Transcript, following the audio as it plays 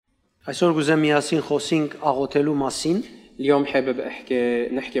Այսօր գուզեմ միասին խոսենք աղոթելու մասին, اليوم حابب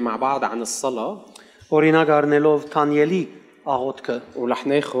نحكي مع بعض عن الصلاة օրինակ առնելով Դանիէլի աղոթքը ورح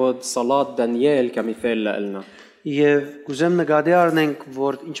ناخذ صلاة دانيال كمثال لنا եւ գուզեմ նկատի առնենք,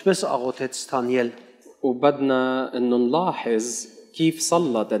 որ ինչպես աղոթեց Դանիել وبدنا انه نلاحظ كيف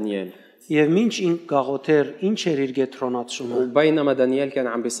صلى دانيال եւ ինչ աղոթեր, ինչ էր իր գետրոնացումը, وبينما دانيال كان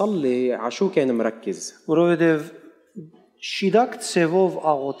عم بيصلي عشو كان مركز որովհետեւ շիդակ ցևով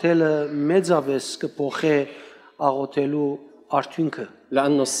աղոթելը մեծապես կփոխե աղոթելու արդյունքը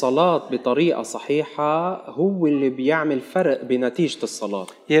لأنه الصلاة بطريقة صحيحة هو اللي بيعمل فرق بنتيجة الصلاة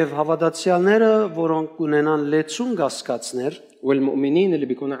եւ հավատացյալները, որոնք ունենան լեցուն գասկածներ, والمؤمنين اللي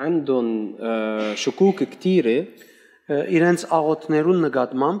بيكون عندهم شكوك كتيرة իրենց աղոթներուն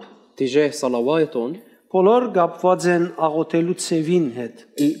նկատմամբ تجاه صلواتهم բոլոր կապված են աղոթելու ցևին հետ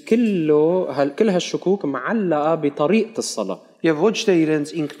كل هالشكوك معلقة بطريقة الصلاة եւ ոչ թե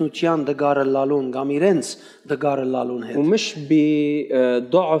իրենց ինքնության դգարը լալուն կամ իրենց դգարը լալուն հետ ومش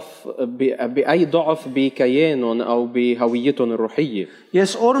بضعف بأي ضعف بكيانهم أو بهويتهم الروحية.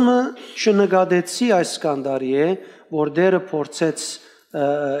 Ես օրը չնկատեցի այս սկանդարի է, որ դերը փորձեց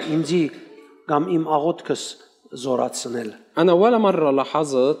ինձի կամ իմ աղոթքս զորացնել أنا ولا مرة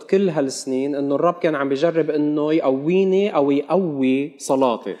لاحظت كل هالسنين إنه الرب كان عم بيجرب إنه يقويني أو يقوي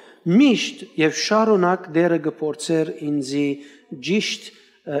صلاتي. Միշտ եւ շարունակ դերը գործեր ինձի ճիշտ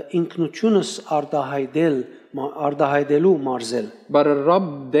ինքնությունս արտահայտելու մարզել بل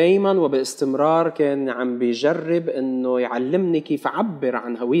الرب دايما وباستمرار كان عم بيجرب إنه يعلمني كيف أعبر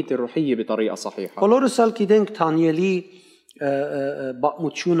عن هويتي الروحية بطريقة صحيحة. բոլորս ալ գիտենք Դանիելի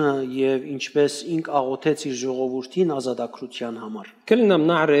բացմությունը եւ ինչպես ինք աղոթեց իր ժողովրդին ազատագրության համար كلنا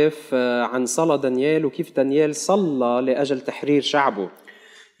بنعرف عن صلاة دانيال وكيف دانيال صلى لأجل تحرير شعبه.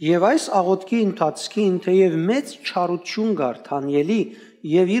 Եվ այս աղոթքի ընթացքին թեև մեծ չարություն կար Դանիելի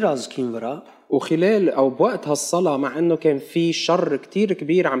եւ իր ազգին վրա وخلال أو بوقت هالصلاة مع إنه كان في شر كتير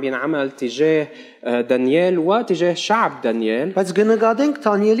كبير عم ينعمل تجاه دانيال وتجاه شعب دانيال. բայց կնկատենք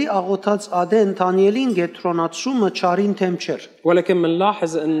Դանիելի աղոթած ադեն Դանիելին գետրոնացումը Չարին թեմ չէր ولكن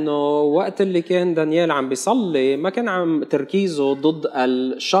منلاحظ إنه وقت اللي كان دانيال عم بيصلي ما كان عم تركيزه ضد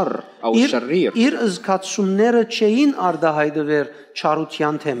الشر أو الشرير. իր զգացումները չէին արդահայտվեր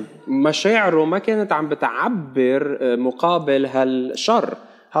չարության թեմ مشاعره ما كانت عم بتعبر مقابل هالشر.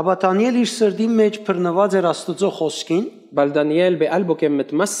 Հաբա Դանիել իր սրտի մեջ բռնված էր Աստծո խոսքին بل دانيال بقلبه كان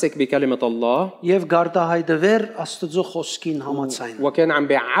متمسك بكلمة الله եւ գարտահայտվեր Աստծո խոսքին համաձայն وكان عم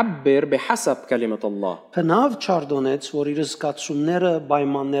بيعبر بحسب كلمة الله. Բնավ չարդոնեց, որ իր զգացումները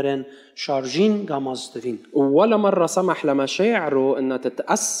պայմաններ են շարժին կամ ազդվին ولا مرة سمح لمشاعره انها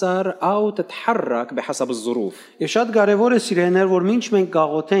تتأثر او تتحرك بحسب الظروف. Եվ շատ կարեւոր է սիրելիներ, որ ինչ մենք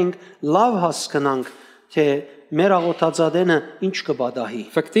գաղոթենք, լավ հասկանանք, թե մեր աղոթածադենը ինչ կբադահի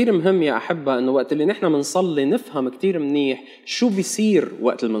فكتير مهم يا أحبة إنه وقت اللي نحن منصلي نفهم كتير منيح شو بيصير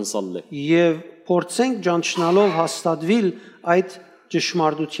وقت اللي منصلي. եւ փորձենք ճանչնալով հաստատվել այդ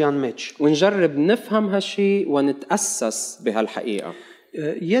ճշմարտության մեջ ونجرب نفهم هالشي ونتأسس بهالحقيقة.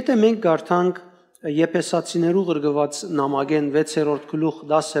 Եթե մենք գարտանք Եփեսացիներու գրգված նամակեն 6-րդ գլուխ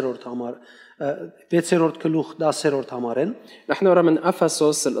 10-րդ համար 6-րդ գլուխ 10-րդ համարեն نحن ورا من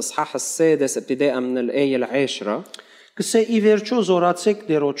أفسس الإصحاح السادس ابتداء من الآية 10 կսե ի վերջո զորացեք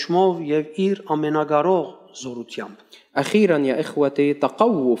դերոճմով եւ իր ամենագարող զորությամբ أخيرا يا إخوتي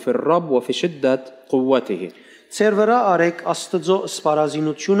تقووا في الرب وفي شدة قوته. Ձեր վրա արեք Աստծո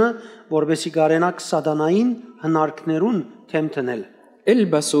սպարազինությունը, որբեսի գարենակ սատանային հնարքներուն թեմ տնել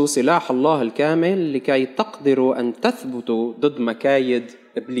البسوا سلاح الله الكامل لكي تقدروا أن تثبتوا ضد مكايد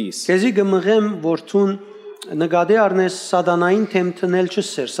إبليس. Քեզի գմղեմ որթուն նկատի առնես սատանային թեմ տնել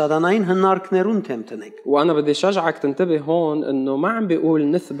չսեր, սատանային հնարքներուն թեմ տնեք وأنا بدي شجعك تنتبه هون إنه ما عم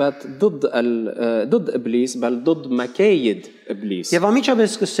بيقول نثبت ضد إبليس بل ضد مكايد إبليس. Եվ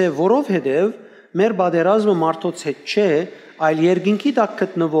ամիջապես կսե, որովհետև մեր բادرազմը մարդոց հետ չէ, այլ երկինքի տակ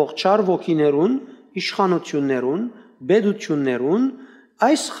գտնվող չար ոգիներուն, իշխանություններուն, բեդություններուն,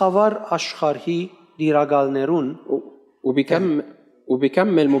 այս խավար աշխարհի դիրագալներուն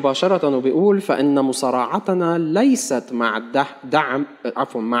وبكمل مباشرة وبيقول فإن مصارعتنا ليست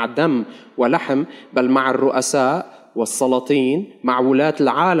مع دم ولحم بل مع الرؤساء والسلاطين مع ولاة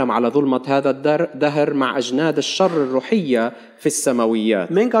العالم على ظلمة هذا الدهر مع أجناد الشر الروحية في السماويات.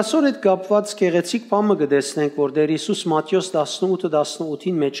 Մենք այսօր այդ կապված գեղեցիկ բանը կտեսնենք, որ Տեր Հիսուս Մատթեոս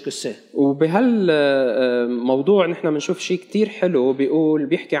 18:18-ին մեջ կսե وبهالموضوع نحن بنشوف شيء كتير حلو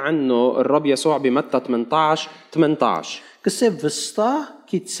بيحكي عنه الرب يسوع بمتى 18:18 կսե վստահ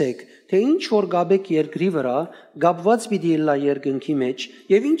գիտեք թե ինչ որ գաբեք երկրի վրա գաբված պիտի լա երկնքի մեջ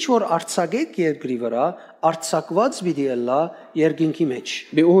եւ ինչ որ արցակեք երկրի վրա արցակված պիտի ելա երկինքի մեջ։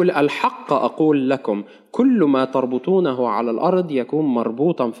 بيقول الحق أقول لكم كل ما تربطونه على الأرض يكون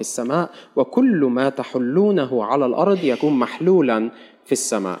مربوطا في السماء وكل ما تحلونه على الأرض يكون محلولا في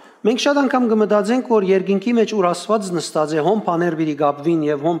السماء. Մենք շատ անգամ կմտածենք, որ երկինքի մեջ ուր Աստված նստած է, հոն բաներ պիտի գապվին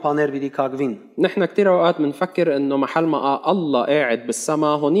եւ հոն بانեր պիտի կագվին։ نحن كثير اوقات بنفكر انه محل ما الله قاعد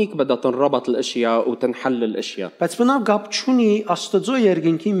بالسماء هونيك بدها تنربط الاشياء وتنحل الاشياء. Բայց բնավ գապ չունի Աստծո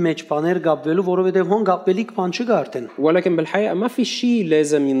երկինքի մեջ բաներ գապվելու, որովհետեւ հոն գապվելիք բան չկա արդեն։ ولكن بالحقيقه ما في شيء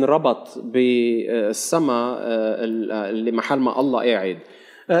لازم ينربط بالسماء اللي محل ما الله قاعد.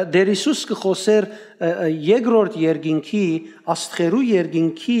 Դեր Հիսուս կխոսեր երկրորդ երկինքի, աստղերու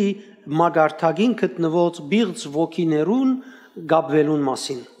երկինքի մագարտագին գտնվող բիղծ ոգիներուն գապվելուն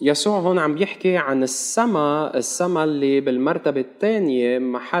մասին։ يسوع هون عم بيحكي عن السماء اللي بالمرتبة الثانية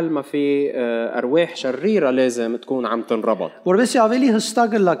محل ما في أرواح شريرة لازم تكون عم تنربط. Որովհետեւ ավելի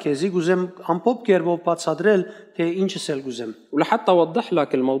հստակ լա քեզի գուզեմ ամփոփ կերպով բացատրել թե ինչս էլ գուզեմ։ ولحتى اوضح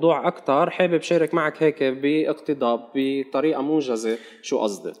لك الموضوع اكثر حابب شارك معك هيك باقتضاب بطريقه موجزه شو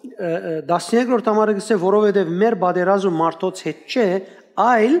قصدي. 13-րդ համարը գսե որովհետեւ մեր բادرազու մարդոց հետ չէ,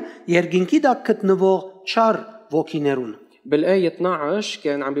 այլ երկինքի դակ գտնվող չար ոգիներուն։ بالآية 12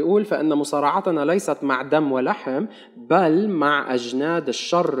 كان عم بيقول فإن مصارعتنا ليست مع دم ولحم بل مع أجناد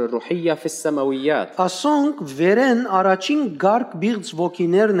الشر الروحية في السماويات. Ասոնք վերեն առաջին գարկ բիղծ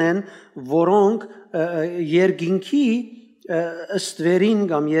ոգիներն են, որոնք երկինքի استويرين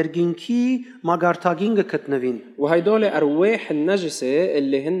قام يرجينكي ماغارتاغين كتنفين. وهيدول أرواح النجسة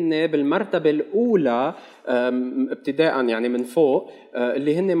اللي هن بالمرتبة الأولى ابتداء يعني من فوق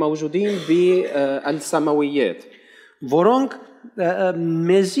اللي هن موجودين بالسماويات. որոնք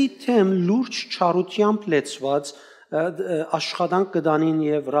մեզի թեմ լուրջ չարությամբ լեցված աշխատանք կդանին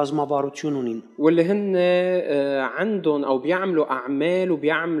եւ ռազմավարություն ունին. واللي هن عندهم أو بيعملوا أعمال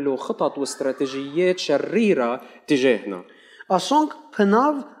وبيعملوا خطط واستراتيجيات شريرة تجاهنا. Ասոնք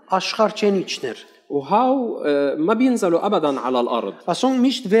փնավ աշխարհչենիչներ. وهاو ما بينزلوا أبدا على الأرض. Ասոնք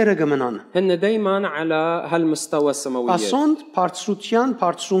միշտ վերը կմնան. هن دايما على هالمستوى السماويات. Ասոնք բարձրության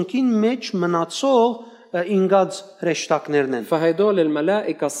բարձրունքին մեջ մնացող ինգած հրեշտակներն են. فهيدول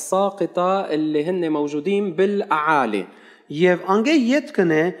الملائكة الساقطة اللي هن موجودين بالأعالي. Եվ անգե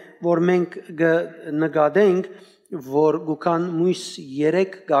յետքն է, որ մենք նկատենք, որ գուքան մույս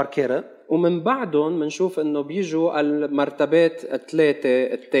 3 գարքերը ومن بعدهم بنشوف انه بيجوا المرتبات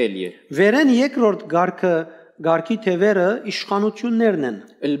الثلاثه التاليه. Վերեն երկրորդ գարքի թևերը իշխանություններն են.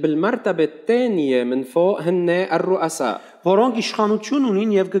 بالمرتبه الثانيه من فوق هن الرؤساء. Որոնք իշխանություն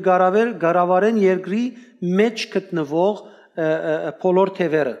ունին եւ կգարավարեն երկրի մեջ գտնվող բոլոր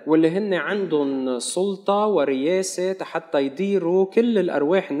թևերը. واللي هن عندهم سلطه ورياسه حتى يديروا كل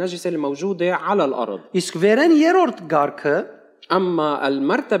الارواح النجسه الموجوده على الارض. Իսկ վերեն երրորդ գարքը اما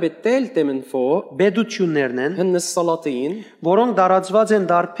المرتبه الثالثه من فوق բեդություններն են, هن السلاطين որոնք դարածված են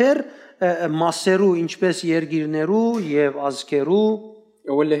դարբեր մասերու, ինչպես երկիրներու եւ ազգերու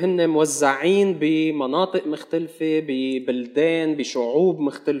واللي هن موزعين بمناطق مختلفه ببلدان بشعوب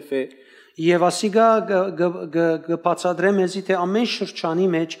مختلفه. Եվ ասիգա գբացադրեմ էզի թե ամեն շրջանի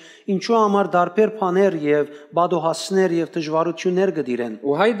մեջ ինչու համար դարբեր բաներ եւ բադոհասներ եւ դժվարություններ գդիրեն.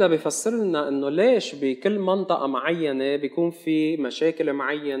 وهيدا بيفسر لنا انه ليش بكل منطقه معينه بيكون في مشاكل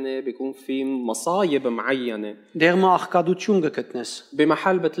معينه بيكون في مصايب معينه. Դեղը աղքատություն գտնես.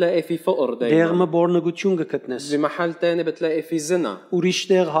 بمحل بتلاقي في فقر دايما. Դեղը բորնգություն գտնես. بمحل تاني بتلاقي في زنا. Ուրիշ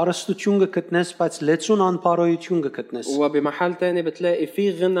տեղ հարստություն գտնես, բայց լեցուն անփարոյություն գտնես. وبمحل تاني بتلاقي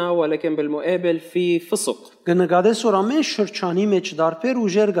في غنى ولكن بالمقابل في فسق. Կնկատես որ ամեն շրջանի մեջ դարբեր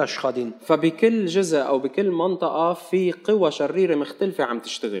ուժեր գաշխատին. فبكل جزء او بكل منطقه في قوى شريره مختلفه عم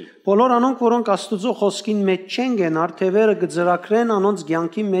تشتغل. Բոլոր անոնք որոնք Աստուծո խոսքին մեջ չեն գենար, թևերը կձրակրեն անոնց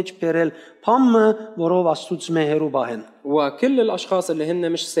ցանկի մեջ բերել փամը, որով Աստուծո մեհերու բահեն. وكل الاشخاص اللي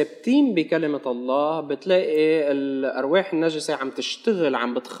هن مش ثابتين بكلمه الله بتلاقي الارواح النجسه عم تشتغل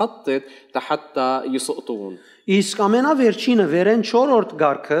عم بتخطط حتى يسقطون. Իսկ ամենավերջինը վերեն 4-րդ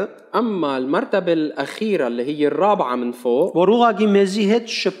գարքը, اما المرتبه الاخيره اللي هي الرابعه من فوق որ ուղագի մեզի հետ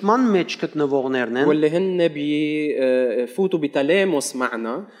շփման մեջ գտնվողներն են, واللي هن بيفوتوا بتلامس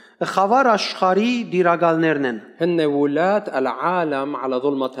معنا խավար աշխարհի դիրակալներն են. هن ولاة العالم على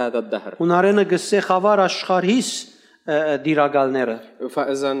ظلمه هذا الدهر. Հունարենը գսե խավար աշխարհիս դիրակալները.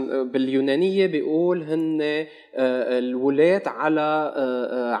 فاذا باليونانيه بيقول هن الولاة على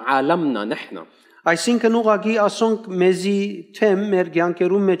عالمنا نحن. Այսինքն ուղագի ասոնք մեզի թեմ մեր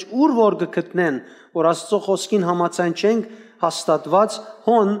ցանկերու մեջ ուր որ գտնեն, որ Աստծո խոսքին համաձայն չենք հաստատված,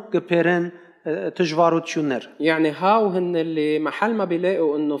 հոն կփերեն դժվարություններ։ يعني هاو هن اللي محل ما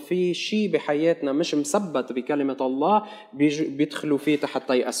بيلاقوا انه في شيء بحياتنا مش مثبت بكلمة الله بيدخلوا فيه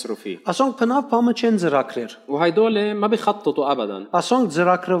حتى يأثروا فيه. Ասոնք բնավ բամը չեն ծրագրեր։ وهيدول ما بيخططوا ابدا. Ասոնք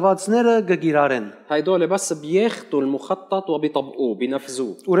ծրագրվածները կգիրարեն։ هيدول بس بياخذوا المخطط وبيطبقوه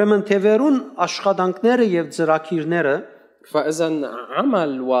بينفذوه. Ուրեմն թևերուն աշխատանքները եւ ծրագիրները فإذا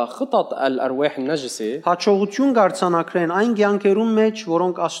عمل وخطط الأرواح النجسة հաջողություն կարձանակրեն այն կյանքերուն մեջ,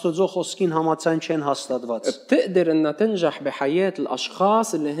 որոնք Աստծո խոսքին համաձայն չեն հաստատված։ بتقدر انها تنجح بحياة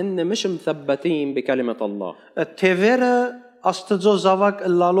الاشخاص اللي هن مش مثبتين بكلمة الله. Թևերը Աստծո զավակ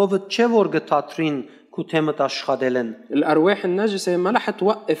լալովը չէ որ գտածրին كوتيمت أشخادلن. الأرواح النجسة ما رح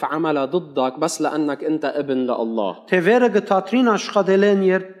توقف عملها ضدك بس لأنك أنت ابن لله. تفيرة قطاترين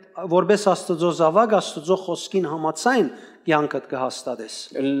أشخادلن որպես Աստծո զավակ Աստծո խոսքին համաձայն կյանքդ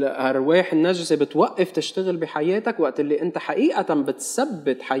կհաստատես. الأرواح النجسة بتوقف تشتغل بحياتك وقت اللي أنت حقيقة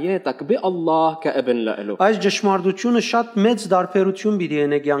بتثبت حياتك بالله كابن له. Այս ճշմարտությունը շատ մեծ դարբերություն պիտի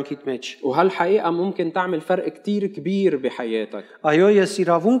ունի կյանքիդ մեջ. وهالحقيقة ممكن تعمل فرق كتير كبير بحياتك. Այո, ես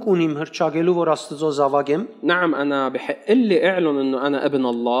իրավունք ունիմ հրճագելու որ Աստծո զավակ եմ. نعم أنا بحق لي أعلن إنه أنا ابن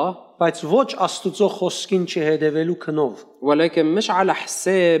الله. Բայց ոչ Աստծո խոսքին չհետևելու քնով. ولكن مش على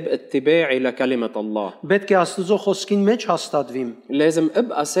حساب اتباعي لكلمة الله. Պետք է Աստծո խոսքին մեջ հաստատվիմ. لازم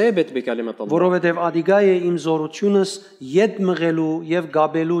ابقى ثابت بكلمة الله. Որովհետև ադիգա է իմ զորությունս յետ մղելու եւ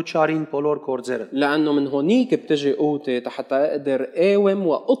գաբելու Չարին բոլոր գործերը. لأنه من هونيك بتجي قوتي حتى أقدر أقاوم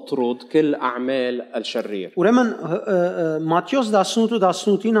وأطرد كل أعمال الشرير. Ուրեմն Մատթեոս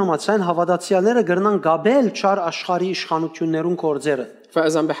 18:18-ին համաձայն հավատացյալները կգրնան գաբել Չար աշխարհի իշխանություններուն գործերը.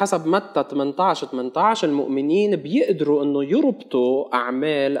 فإذا بحسب متى 18 المؤمنين بيقدروا إنه يربطوا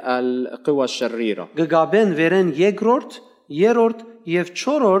أعمال القوى الشريرة. Գգաբեն վերեն երկրորդ, երրորդ եւ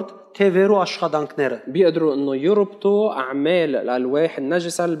չորրորդ թևերու աշխատանքները. بيقدروا إنه يربطوا أعمال الألواح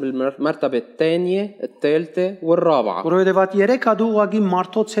النجسة بالمرتبة الثانية، الثالثة والرابعة. Որովհետև այդ երեք հատուղակի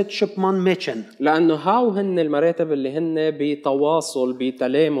մարդոց հետ շփման մեջ են. لأنه هاو هن المراتب اللي هن بتواصل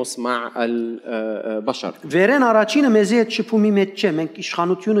بتلامس مع البشر. Վերեն առաջինը մեզի հետ շփումի մեջ չէ, մենք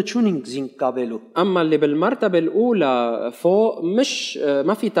իշխանությունը չունենք զինք գաբելու. أما اللي بالمرتبة الأولى فوق مش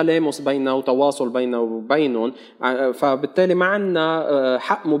ما في تلامس بيننا وتواصل بيننا وبينهم، فبالتالي ما عندنا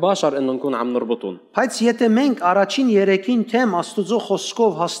حق مباشر إنه نكون عم نربطهم. Բայց եթե մենք առաջին երեքին թեմ Աստծո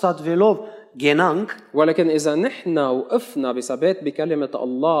խոսքով հաստատվելով գենանք, ولكن إذا نحن وقفنا بثبات بكلمة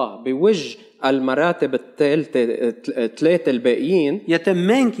الله بوجه المراتب الثلاثة الباقيين، եթե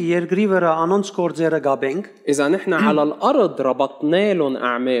մենք երկրի վրա անոնց գործերը գաբենք, إذا نحن على الأرض ربطنا لهم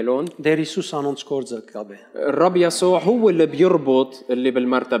أعمالهم، Դեր Հիսուս անոնց գործը կգաբե. الرب يسوع هو اللي بيربط اللي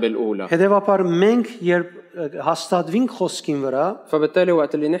بالمرتبة الأولى. Հետևաբար մենք երբ հաստատվենք խոսքին վրա فبالتالي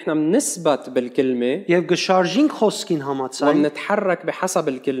وقت اللي نحن بنثبت بالكلمة եւ գշարժենք խոսքին համաձայն, وبنتحرك بحسب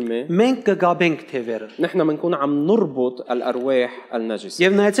الكلمة، մենք կգաբենք թևերը. نحن بنكون عم نربط الأرواح النجسة.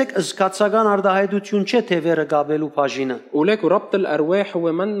 Եվ նայեցեք զգացական արտահայտություն չէ թևերը գաբելու բաժինը. ولكن ربط الأرواح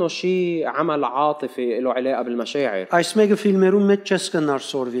هو منه شيء عمل عاطفي له علاقة بالمشاعر. Այս մեկը ֆիլմերում մեջ չես կնար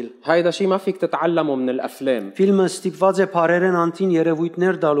սորվիլ. هيدا شيء ما فيك تتعلمه من الأفلام. Ֆիլմը ստիպված է բարերեն անտին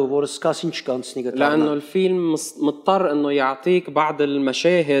երևույթներ տալու, որ սկաս ինչ կանցնի لأنه գտանա. الفيلم مضطر إنه يعطيك بعض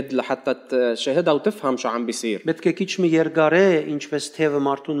المشاهد لحتى تشاهدها وتفهم شو عم بيصير. Պետք է քիչ մի երկարե, ինչպես թևը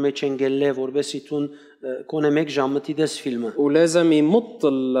մարդուն մեջ ընկելլե, որովհետեւ դու կոնե մեկ ժամ մտիդես ֆիլմը. ولازم يمط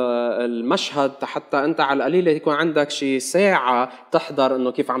المشهد حتى أنت على القليل يكون عندك شي ساعة تحضر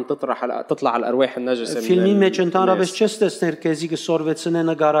إنه كيف عم تطلع الأرواح النجسة. Ֆիլմի մեջ ընդհանրապես չես տեսներ քեզի կսորվեցնեն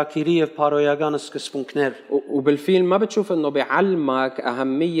նկարակիրի եւ փարոյական սկզբունքներ. وبالفيلم ما بتشوف إنه بيعلمك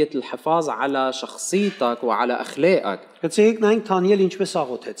أهمية الحفاظ على شخصيتك وعلى أخلاقك. Գցեիք նայենք Դանիել ինչպես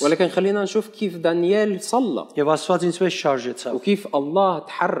աղոթեց. ولكن خلينا نشوف كيف دانيال صلى Եվ Աստված ինչպես շարժեցավ. وكيف الله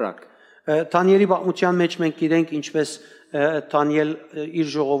تحرك. Դանիելի պատմության մեջ մենք գիտենք ինչպես Դանիել իր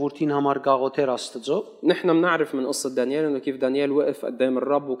ժողովրդին համար գաղոթեր Աստծո. نحن بنعرف من قصة دانيال إنه كيف دانيال وقف قدام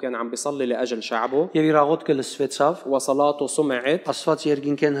الرب وكان عم بيصلي لأجل شعبه. Եվ իր աղոթքը լսվեցավ. وصلاته سمعت. Աստված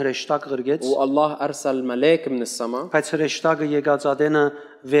երկինքեն հրեշտակ ղրգեց. والله أرسل ملاك من السماء. Բայց հրեշտակը եկած ադենը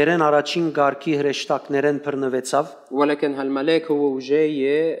վերեն առաջին գարկի հրեշտակներեն բռնվեցավ. ولكن هالملاك هو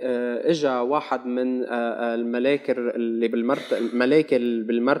وجاي اجا واحد من الملاك اللي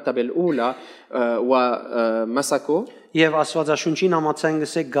بالمرتبة الأولى ومسكه. Եվ Աստվածաշունչին համաձայն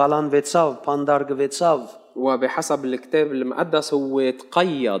գսեք գալանվեցավ, փանդարգվեցավ. وبحسب الكتاب المقدس هو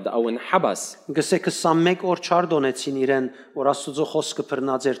تقيد أو انحبس. Գսե 21 օր չար դոնեցին իրեն, որ Աստծո խոսքը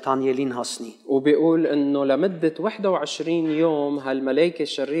բռնած էր Դանիելին հասնի։ وبيقول إنه لمدة 21 يوم هالملائكة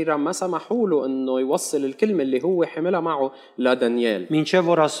الشريرة ما سمحوا له إنه يوصل الكلمة اللي هو حملها معه لدانيال. Մինչև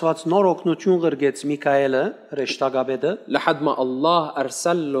որ Աստված նոր օգնություն ղրգեց Միքայելը, ռեշտագաբեդը, لحد ما الله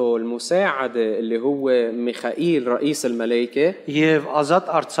أرسل له المساعدة اللي هو ميخائيل رئيس الملائكة եւ ազատ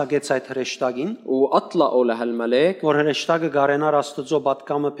արձակեց այդ ռեշտագին, وأطلقوا لهالملاك որ ռեշտագը գարենար Աստծո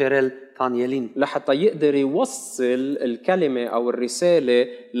պատկամը բերել Դանիելին։ لحتى يقدر يوصل الكلمة أو الرسالة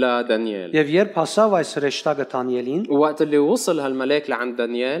لدانيال. Եվ երբ հասավ այս ռեշտագը Դանիելին, وقت اللي وصل هالملاك لعند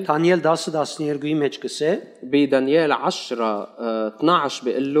دانيال Դանիել 10-12-ի մեջ գսե, بدانيال 10:12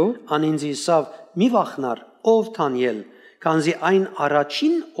 بيقول له անինձ իսավ մի վախնար, ով Դանիել, քանզի այն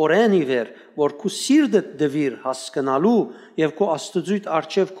առաջին օրեն իվեր, որ քու սիրտդ դվիր հասկանալու եւ քու Աստծույթ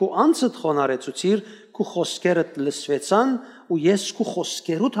արչեւ քու անցդ խոնարեցուցիր, քու խոսքերդ լսվեցան ու ես քու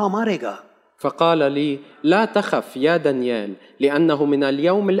խոսքերուդ համար եկա։ فقال لي لا تخف يا دانيال لأنه من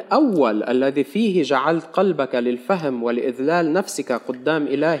اليوم الأول الذي فيه جعلت قلبك للفهم ولإذلال نفسك قدام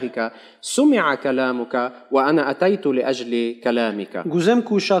إلهك سمع كلامك وأنا أتيت لأجل كلامك. Գուզեմ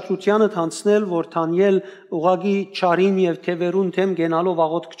քու ուշադրությանդ հանցնել, որ Դանիել ուղագի Չարին եւ Քեվերուն թեմ գենալով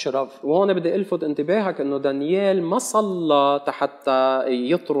աղոթք չրավ։ وهون بدي ألفت انتباهك إنه دانيال ما صلى حتى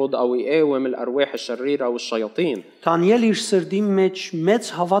يطرد أو يقاوم الأرواح الشريرة والشياطين. Դանիել իր սրտի մեջ մեծ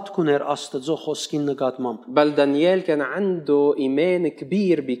հավատք ուներ Աստծո խոսքին նկատմամբ, بل دانيال كان عنده إيمان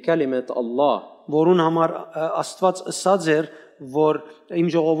كبير بكلمة الله. որուն համար Աստված ըսած էր, որ իմ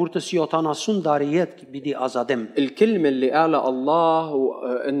ժողովուրդը 70 տարի հետ պիտի ազատեմ։ الكلمة اللي قالها الله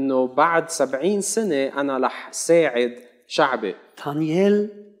إنه بعد 70 سنة أنا رح ساعد شعبي. Դանիել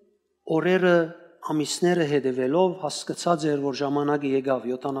օրերը ամիսները հետևելով հասկացած էր, որ ժամանակը եկավ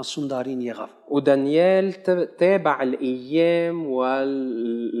 70 տարին եղավ։ ودانيال تابع الأيام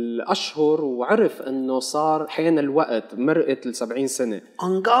والأشهر وعرف إنه صار حان الوقت مرقت 70 سنة.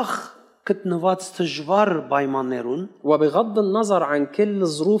 Անկախ գտնված դժվար պայմաններուն وبغض النظر عن كل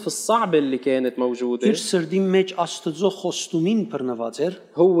الظروف الصعبة اللي كانت موجودة իր սրտի մեջ Աստծո խոստումին բռնված էր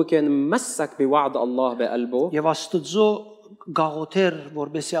هو كان ممسك بوعد الله بقلبه եւ Աստծո գաղութեր,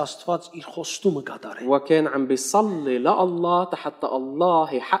 որբեսի Աստված իր խոստումը կատարի։ وكان عم بيصلي لله حتى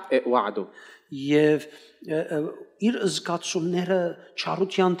الله يحقق وعده. Եվ իր զգացումները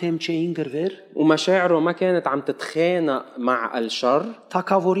չարության թեմ չէին գրվեր, ومشاعره ما كانت عم تتخانق مع الشر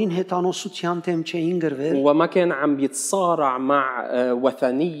թակավորին հետանոսության թեմ չէին գրվեր, وما كان عم بيتصارع مع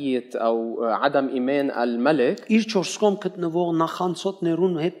وثنية أو عدم إيمان الملك իր ճորսկոմ գտնվող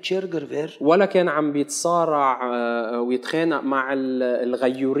նախանցոտներուն հետ չեր գրվեր, ولا كان عم بيتصارع ويتخانق مع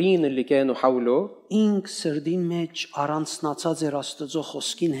الغيورين اللي كانوا حوله. ինք սրդի մեջ առանցնացած էր Աստծո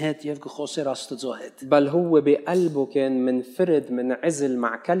խոսքին հետ եւ գխոսեր Աստծո հետ։ بل هو بقلبه كان منفرد منعزل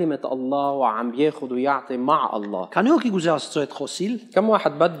مع كلمة الله وعم بياخد ويعطي مع الله. Քանի օքի գուզե Աստծո հետ խոսիլ, كم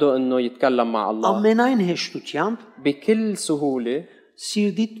واحد بده إنه يتكلم مع الله ամենայն հեշտությամբ بكل سهولة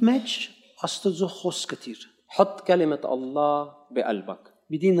սիրտիդ մեջ Աստծո խոսքը տիր։ حط كلمة الله بقلبك.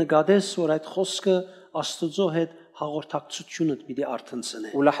 Պիտի նկատես, որ այդ խոսքը Աստծո հետ հաղորդակցությունը պիտի արթնցնի։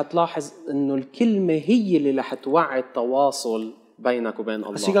 ورح تلاحظ إنه الكلمة هي اللي رح توعي التواصل بينك وبين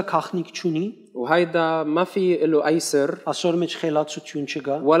الله. Ասիկա քախնիկ չունի, وهيدا ما في له أي سر ասոր մեջ խելացություն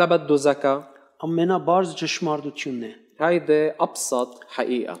չկա, ولا بده ذكاء. ամենաբարձ ճշմարտությունն է։ هيدا أبسط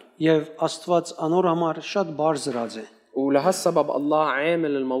حقيقة. Եվ Աստված անոր համար շատ բարձրած է։ ولهالسبب الله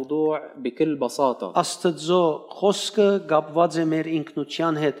عامل الموضوع بكل بساطة. Աստծո խոսքը կապված է մեր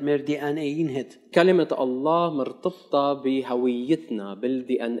ինքնության հետ, մեր DNA-ին հետ։ كلمة الله مرتبطة بهويتنا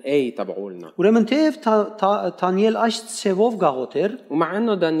بالDNA تبعولنا. Ուրեմն թեև Դանիել այս ցևով գաղութեր, ومع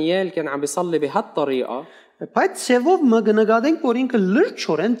إنه دانيال كان عم بيصلي بهالطريقة բայց ցևով մը կնկատենք, որ ինքը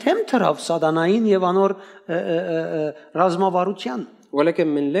լրջորեն թեմ թրավ սատանային եւ անոր ռազմավարության։ ولكن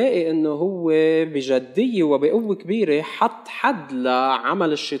منلاقي انه هو بجدية وبقوة كبيرة حط حد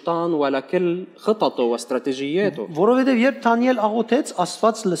لعمل الشيطان ولكل خططه واستراتيجياته. Որովհետեւ երբ Դանիել աղոթեց,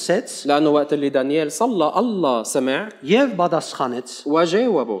 Աստված լսեց لأنه وقت اللي دانيال صلى الله سمع եւ պատասխանեց։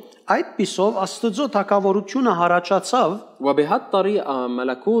 وجاوبه. Այդ պիսով Աստծո թակավորությունը հարաճացավ وبهالطريقة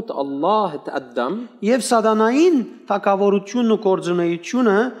ملكوت الله تقدم եւ սատանային թակավորությունն ու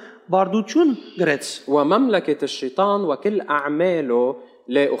կորձունեությունը բարդություն գրեց։ ومملكة الشيطان وكل أعماله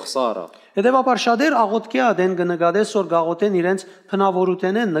لا خسارة. Հետևաբար շատեր աղոթքի ադեն կնկատես որ գաղոթեն իրենց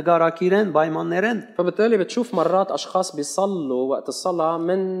փնավորութենեն, նկարակիրեն, պայմաններեն։ فبالتالي بتشوف مرات أشخاص بيصلوا وقت الصلاة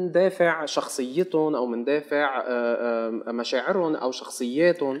من دافع شخصيتهم أو من دافع مشاعرهم أو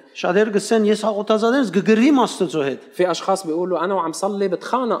شخصياتهم. Շատեր գսեն ես աղոթազադենս գգրվիմ Աստծո հետ։ في أشخاص بيقولوا أنا وعم صلي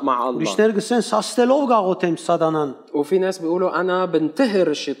بتخانق مع الله. Ուրիշներ գսեն սաստելով գաղոթեմ սատանան։ وفي ناس بيقولوا أنا بنتهر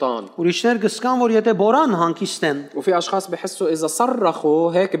الشيطان. Ուրիշներ գսկան որ եթե բորան հանգիստեն։ وفي أشخاص بحسوا إذا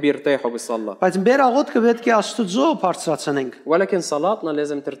صرخوا هيك بيرتاحوا بالصلاة. Բայց մեր աղոթքը պետք է Աստծո բարձրացնենք։ ولكن صلاتنا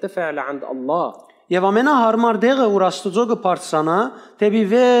لازم ترتفع لعند الله. Եվ ամենահարմար դեղը որ Աստծո կբարձրանա, թեպի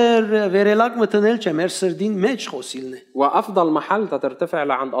վերելակ մտնել չէ, մեր սրդին մեջ խոսիլն է։ وأفضل محل ترتفع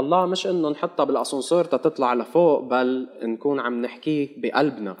لعند الله مش إنه نحطها بالأسانسير تطلع لفوق بل نكون عم نحكيه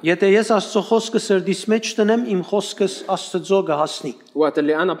بقلبنا. Եթե ես Աստծո խոսքը սրդիս մեջ տնեմ, իմ խոսքս Աստծո կհասնի։ وقت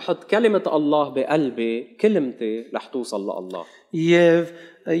اللي أنا بحط كلمة الله بقلبي كلمتي رح توصل لله. Եվ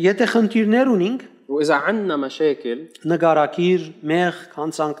եթե խնդիրներ ունենք, وإذا عنا مشاكل նկարակիր, մեղ,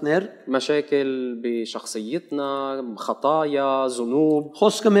 հանցանքներ, مشاكل بشخصيتنا خطايا ذنوب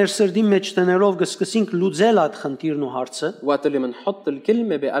խոսքը մեր սրդի մեջ տնելով կսկսենք լուծել այդ խնդիրն ու հարցը, وقت اللي بنحط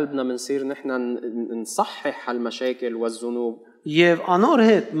الكلمة بقلبنا بنصير نحن نصحح هالمشاكل والذنوب. եւ անոր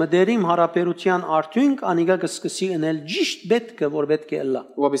հետ մդերիմ հարաբերության արդյունք անիկա կսկսի ընել ճիշտ պետքը որ պետք է ըլլա։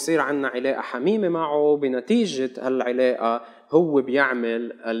 وبصير عنا علاقة حميمة معه بنتيجة هالعلاقة هو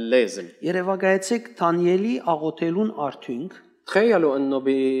بيعمل اللازم. Երևակայեցեք Դանիէլի աղոթելուն արդյունք تخيلوا انه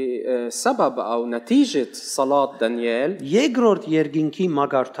بسبب او نتيجة صلاة دانيال երկրորդ երկինքի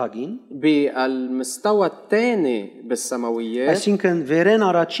մագարտագին, بالمستوى الثاني بالسماويات. այսինքն վերեն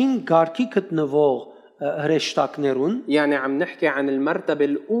առաջին գարկի գտնվող հրեշտակներուն يعني عم نحكي عن المرتبة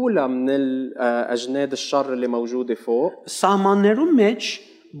الأولى من الأجناد الشر اللي موجودة فوق. սահմաններուն մեջ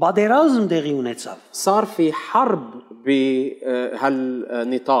բادرազմ տեղի ունեցավ։ صار في حرب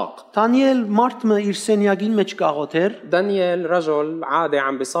بهالنطاق. Դանիել մարդը իր սենյակին մեջ կաղոթեր, دانيال رجل عادي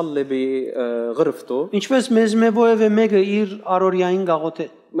عم بيصلي بغرفته ինչպես մեզ մեվոև է մեկը իր առօրյային գաղոթե։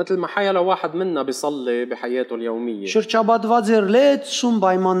 مثل ما حيا لو واحد منا بيصلي بحياته اليومية. Շրջաբադված էր լեցուն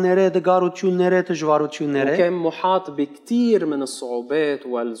պայմանները, դգարությունները, դժվարությունները։ وكان محاط بكثير من الصعوبات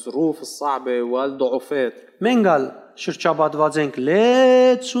والظروف الصعبة والضعفات. Մենք շրջաբադված ենք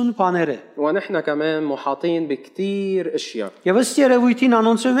լեցուն բաները։ ونحن كمان محاطين بكثير اشياء. Եվ ըստ երևույթին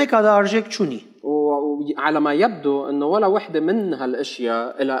անոնցը մեկ ադա արժեք չունի։ وعلى ما يبدو انه ولا وحده من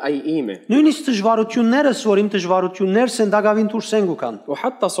هالاشياء لها اي قيمه. Նույնիսկ դժվարություններս, որ իմ դժվարություններս են դակավին դուրս են գուքան։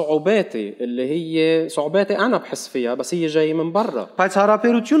 وحتى صعوباتي اللي هي صعوباتي انا بحس فيها بس هي جايه من برا. Բայց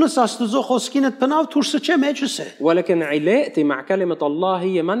հարաբերությունս Աստծո խոսքին հետ բնավ դուրսը չէ, մեջս է։ ولكن علاقتي مع كلمه الله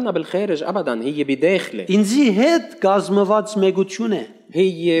هي منا بالخارج ابدا، هي بداخلي. Ինձի հետ գազմված մեգություն է։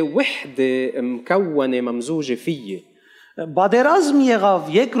 هي وحده مكونه ممزوجه فيي. Բادرազմ եղավ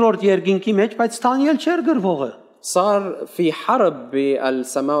երկրորդ երկինքի մեջ, բայց Դանիել չէր գրվողը։ صار في حرب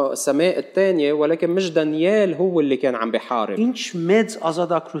بالسماء الثانية ولكن مش دانيال هو اللي كان عم بيحارب. Ինչ մեծ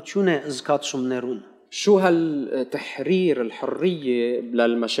ազատագրություն է զգացումներուն։ شو هالتحرير الحرية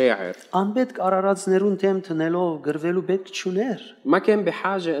للمشاعر. Անպետք արարածներուն թեմ տնելով գրվելու պետք չուներ։ ما كان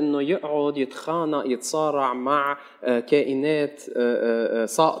بحاجة انه يقعد يتخانق يتصارع مع كائنات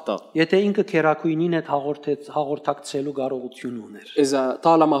ساقطة. Եթե ինքը քերակույնին հետ հաղորդակցելու կարողություն ուներ։ إذا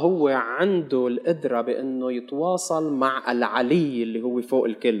طالما هو عنده القدرة بأنه يتواصل مع العلي اللي هو فوق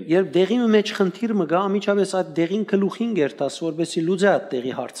الكل. Երբ դեղի մեջ խնդիր մը գա, ամիջապես այդ դեղին գլուխին գերտաս, որովհետեւ լուծի այդ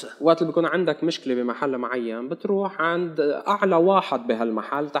դեղի հարցը։ وقت اللي بيكون عندك مشكلة بمحل معين بتروح عند أعلى واحد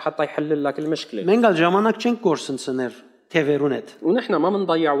بهالمحل حتى يحل لك المشكلة. Մենք ալ ժամանակ չենք կորսնցներ թևերուն հետ։ ونحن ما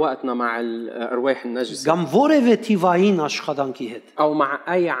بنضيع وقتنا مع الأرواح النجسة Կամ որևէ թիվային աշխատանքի հետ։ أو مع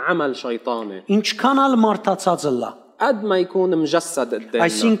أي عمل شيطاني. Ինչքան ալ մարդացած լա։ قد ما يكون مجسد قدامنا.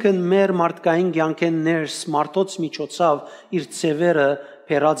 Այսինքն մեր մարդկային կյանքեն ներս մարդոց միջոցով իր ծևերը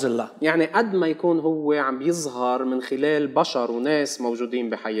փերածլա։ يعني قد ما يكون هو عم بيظهر من خلال بشر وناس موجودين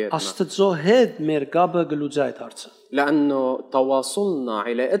بحياتنا. Աստծո հետ մեր գաբը գլուծի այդ հարցը։ لأنه تواصلنا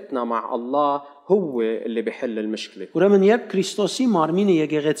علاقتنا مع الله هو اللي بيحل المشكلة. Ուրեմն երբ Քրիստոսի մարմինը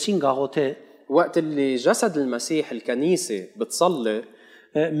եկեղեցին գաղոթե, وقت اللي جسد المسيح الكنيسة بتصلي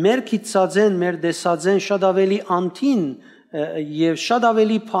մեր քիծածեն, մեր դեսածեն շատ ավելի անտին եւ շատ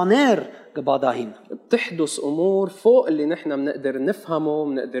ավելի բաներ կբադահին։ بتحدث أمور فوق اللي نحن بنقدر نفهمه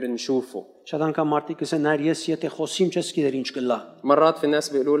وبنقدر نشوفه. Շատ անգամ մարդիկ կսեն, «Նայր ես եթե խոսիմ չես գիտեր ինչ կլա»։ مرات في ناس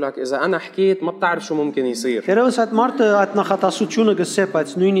بيقولوا لك إذا أنا حكيت ما بتعرف شو ممكن يصير. Երևս այդ մարդը այդ նախատասությունը կսե,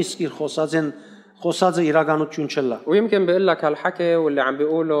 բայց նույնիսկ իր խոսածը իրականություն չլա։ ويمكن بيقول لك هالحكي واللي عم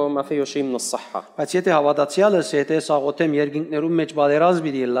بيقوله ما فيه شيء من الصحة. Բայց եթե հավատացյալս եթե սաղոթեմ երկինքներում մեջ բادرազ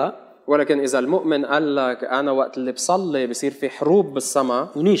պիտի լա, ولكن إذا المؤمن قال لك أنا وقت اللي بصلي بصير في حروب بالسماء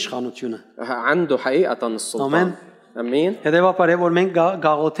ունի իշխանությունը։ عنده حقيقة السلطان. آمين. أمين. Հետևաբար որ մենք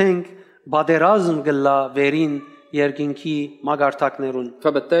գաղութենք բادرազմ գլա վերին երկինքի մագարտակներուն։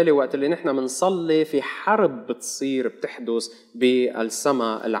 فبالتالي وقت اللي نحن بنصلي في حرب بتصير بتحدث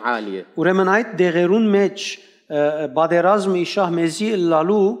بالسماء العالية. Ուրեմն այդ դեղերուն մեջ բادرազմը իշահ մեզի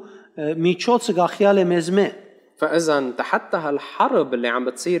լալու միջոցը գախյալ է մեզ մե։ فإذا حتى هالحرب اللي عم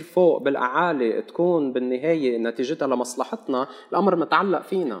بتصير فوق بالأعالي تكون بالنهاية نتيجتها لمصلحتنا، الأمر متعلق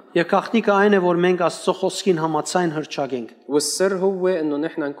فينا. Եկախնիկը այն է որ մենք Աստծո խոսքին համաձայն հրճագենք։ والسر هو إنه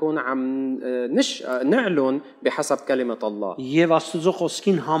نحن نكون عم نعلن بحسب كلمة الله. Եվ Աստծո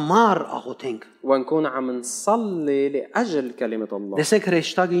խոսքին համար աղոթենք։ ونكون عم نصلي لأجل كلمة الله. Դեսեք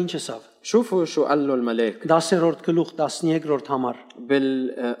հրեշտակը ինչ ասավ։ شوفوا شو قال له الملاك 10-րդ գլուխ 13-րդ համար։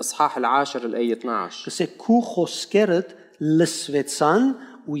 بالإصحاح 10 الآية 12. Գսեք քու խոսքերդ լսվեցան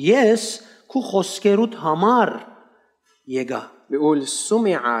ու ես քու խոսքերուդ համար եկա։ بيقول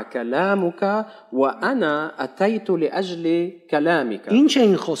سمع كلامك وأنا أتيت لأجل كلامك. Ինչ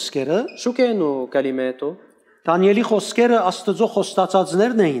էին խոսքերը։ شو كانوا كلماته؟ Դանիելի խոսքերը Աստծո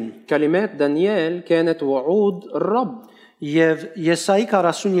խոստացածներն էին։ كلمات دانيال كانت وعود الرب. Եվ Եսայի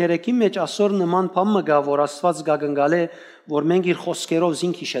 43-ի մեջ ասոր նման բան մգա, որ Աստված գագնգալ է, որ մենք իր խոսքերով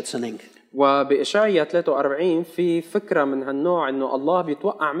զինք հիշեցնենք։ وبإشعياء 43 في فكرة من هالنوع إنه الله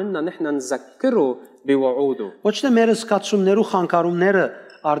بيتوقع منا نحن نذكره بوعوده. Ոչ թե մեր սկացումներու խանգարումները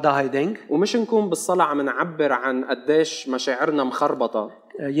արդահայտենք։ ومش نكون بالصلاة عم نعبر عن قديش مشاعرنا مخربطة.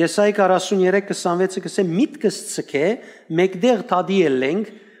 Եսայի 43:26-ը կսե միտքս ցկե, մեկդեղ տադի ելենք,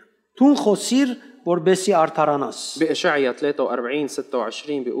 դու խոսիր որբեսի արդարանաս։ بإشعياء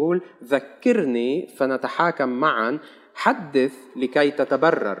 43:26 بيقول ذكرني فنتحاكم معا حدث لكي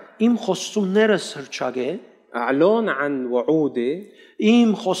تتبرر. Իմ խոստումներս հրճագե, اعلن عن وعودي،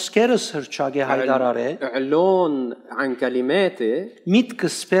 իմ խոսքերս հրճագե հայտարարե, اعلن عن كلماتي.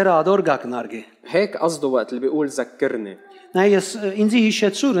 միտքս սպերը ադոր գակնարգե։ هيك قصده وقت اللي بيقول ذكرني. Նայես ինձի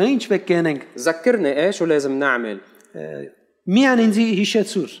հիշեցուր, ինչ պետք կենենք։ ذكرني ايش ولازم نعمل؟ Միան ինձի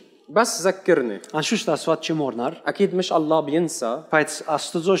հիշեցուր։ بس ذكرني. Անշուշտ Աստված չմոռնար, اكيد مش الله بينسى، բայց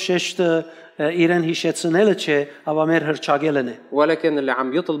Աստծո շեշտը իրեն հիշեցնելը չէ, ապա մեր հրճագելն է։ ولكن اللي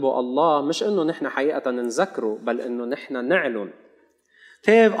عم يطلبه الله مش انه نحن حقيقة نذكره، بل انه نحن نعلن.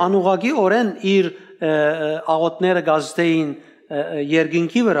 Թեև անուղագի օրեն իր աղոթները գազդեին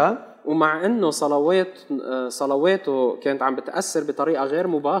երկինքի վրա, ومع انه صلواته كانت عم بتأثر بطريقة غير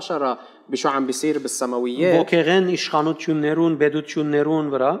مباشرة بشو عم بيصير بالسماويات، ոգեղեն իշխանություններուն, բեդություններուն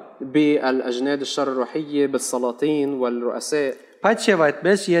վրա, بالأجناد الشر الروحية، بالسلاطين والرؤساء. բայց եւ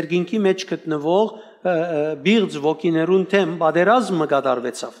այդպես երկինքի մեջ գտնվող բիղձ ոգիներուն թեմ բادرազմը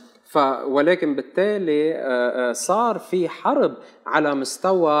կատարվեցավ։ ولكن بالتالي صار في حرب على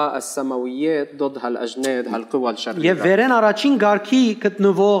مستوى السماويات ضد هالأجناد هالقوى Եվ الشريرة. վերեն առաջին ղարքի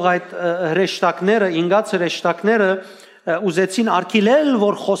գտնվող այդ հրեշտակները, ինգած հրեշտակները ուզեցին արկիլել,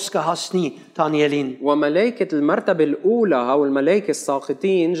 որ խոսքը հասնի Դանիելին։ وملائكة المرتبة الأولى أو الملائكة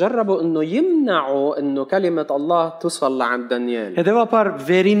الساقطين جربوا إنه يمنعوا إنه كلمة الله توصل لعند دانيال. Հետևաբար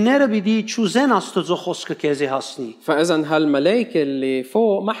վերինները պիտի ճուզեն Աստծո խոսքը քեզի հասնի։ فإذا هالملائكة اللي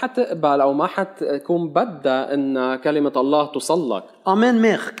فوق ما حتقبل أو ما حتكون بدها إن كلمة الله توصل لك. Ամեն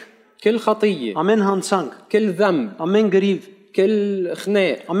մեղք, كل خطية، ամեն հանցանք, كل ذنب، ամեն գրիվ, كل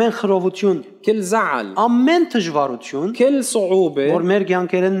خناق، ամեն խռովություն, كل زعل، ամեն դժվարություն, كل صعوبة որ մեր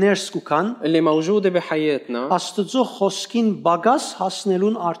կյանքերեն ներս կուքան, اللي موجودة بحياتنا Աստծո խոսքին բագաս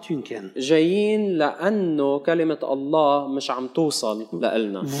հասնելուն արդյունք են։ جايين لأنه كلمة الله مش عم توصل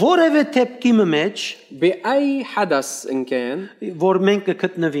لإلنا. Որևէ թեփքի մեջ, بأي حدث إن كان որ մենք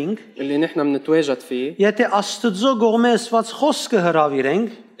կգտնվենք, اللي نحن بنتواجد فيه، եթե Աստծո կողմէ ասված խոսքը հրավիրենք,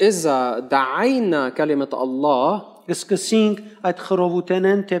 إذا دعينا كلمة الله կսկսենք այդ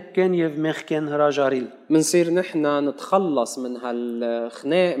խռովութենեն թեփքեն եւ մեղքեն հրաժարիլ։ منصير نحن نتخلص من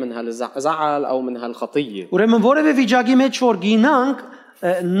هالخناق، من هالزعل أو من هالخطية. Ուրեմն որևէ վիճակի մեջ որ գինանք,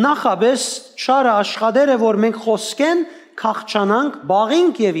 նախաբես չարը աշխատերը որ մենք խոսքեն, քաղճանանք,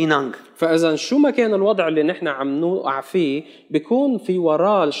 բաղինք եւ ինանք։ فإذا شو ما كان الوضع اللي نحن عم نوقع فيه بيكون في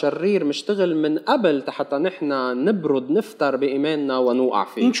وراه الشرير مشتغل من قبل حتى نحن نبرد نفتر بإيماننا ونوقع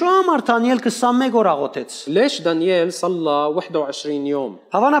فيه. Ինչու համար Դանիել 21 օր աղոթեց։ ليش دانيال صلى 21 يوم؟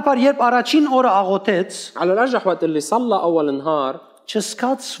 Հավանաբար երբ առաջին օրը աղոթեց, على الأرجح وقت اللي صلى أول نهار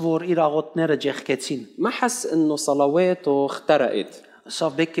չսկաց որ իր աղոթները ջեղկեցին։ ما حس إنه صلواته اخترقت. Սա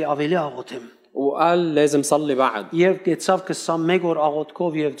բեկի ավելի աղոթեմ։ وقال لازم صلي بعد եւ կեցավ 21 օր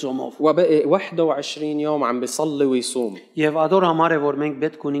աղոթքով եւ ծոմով وبقي 21 يوم عم بيصلي ويصوم եւ ադոր համար է որ մենք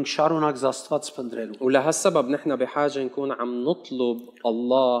պետք ունենք շարունակ Աստված փնտրելու ولهالسبب نحن بحاجة نكون عم نطلب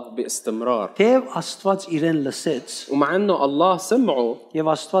الله باستمرار թեև Աստված իրեն լսեց ومع انه الله سمعه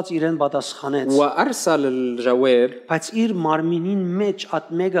եւ Աստված իրեն պատասխանեց وارسل الجواب բայց իր մարմինին մեջ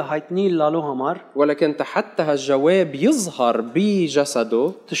at մեկը հայտնի լալու համար ولكن حتى هالجواب يظهر بجسده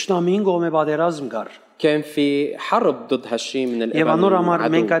տշնամին կողմէ պատերազմ կար كان في حرب ضد هالشيء من եւ անոր համար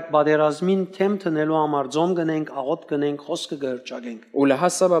العدو մենք այդ պատերազմին թեմ տնելու համար ծոմ գնենք աղոթ գնենք խոսքը կհրճագենք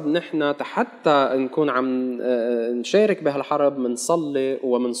ولهالسبب نحن حتى نكون عم نشارك بهالحرب منصلي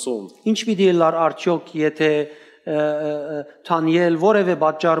ومنصوم ինչ պիտի լար արդյոք եթե Դանիել որևէ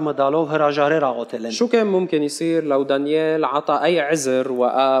պատճառ մտալով հրաժարեր աղոթել են شو كان ممكن يصير لو دانيال عطى اي عذر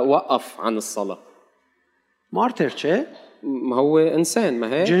ووقف عن الصلاة Մարդեր չէ ما هو انسان ما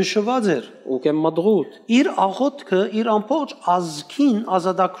هيك ջնշված էր وكان مضغوط իր աղոթքը իր ամբողջ ազգին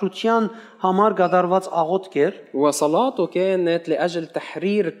ազատագրության համար գդարված աղոթք էր وصلاته كانت لاجل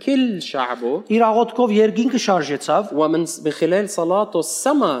تحرير كل شعبه իր աղոթքով երկինքը շարժեցավ ومن خلال صلاته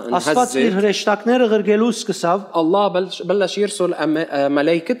السماء Աստված իր انهزت հրեշտակները ղրգելու սկսավ الله بلش يرسل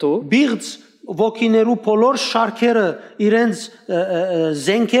ملائكته բիղձ ոգիներու բոլոր շարքերը իրենց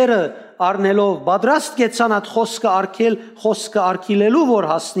զենքերը առնելով պատրաստ կեցան այդ խոսքը արկիլելու որ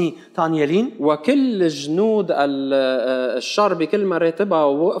հասնի Դանիելին وكل جنود الشر بكل مراتبها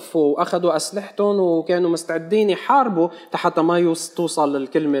وقفوا واخذوا اسلحتهم وكانوا مستعدين يحاربوا حتى ما توصل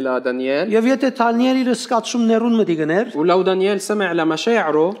الكلمه لدانيال եւ եթե Դանիել իր սկացումներուն մտի գներ ولو دانيال سمع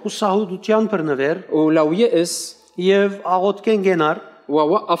لمشاعره ու սահուդության բռնվեր ولو يئس եւ աղոթքեն գենար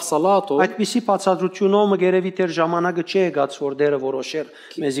ووقف صلاته այդպիսի բացատրությունով մգերեվի դեր ժամանակը չի եկած որ դերը որոշեր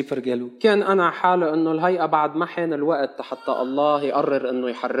մեզի փրկելու كان انا حاله انه الهيئه بعد ما حان الوقت حتى الله يقرر انه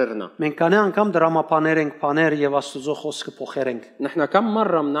يحررنا մենք կանե անգամ դրամապաներ ենք բաներ եւ Աստծո խոսքը փոխերենք نحن كم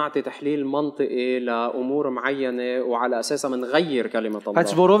مره بنعطي تحليل منطقي لامور معينه وعلى اساسها بنغير كلمه الله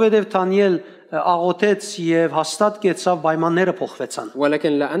բայց որովհետեւ Դանիել աղոթեց եւ հաստատ կեցավ պայմանները փոխվեցան ولكن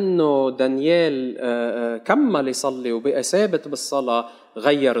لانه دانيال كمل يصلي وبقى ثابت بالصلاه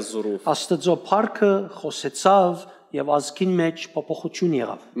غير الظروف Աստծո փառքը խոսեցավ եւ ազգին մեջ փոփոխություն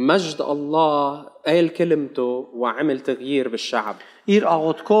եղավ مجد الله قال كلمته وعمل تغيير بالشعب իր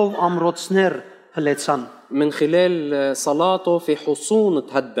աղոթքով ամրոցներ հլեցան من خلال صلاته في حصون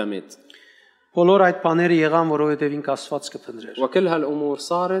تهدمت բոլոր այդ բաները եղան որովհետեւ ինք Աստված կփնտրեր وكل هالامور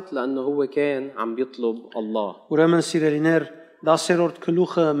صارت لانه هو كان عم بيطلب الله ուրեմն սիրելիներ 10-րդ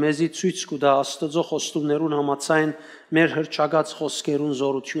գլուխը մեզի ցույց կտա Աստծո խոստումներուն համաձայն մեր հրճագած խոսքերուն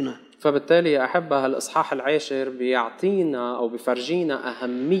զորությունը فبالتالي يا أحبة هالإصحاح العاشر بيعطينا أو بفرجينا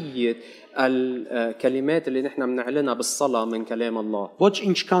أهمية الكلمات اللي نحن بنعلنها بالصلاة من كلام الله ոչ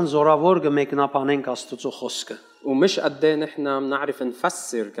ինչքան զորավոր կմեկնաբանենք Աստծո խոսքը ومش قد ايه نحن بنعرف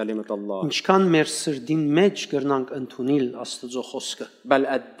نفسر كلمة الله ինչքան մեր սրդին մեջ կրնանք ընդունել Աստծո խոսքը بل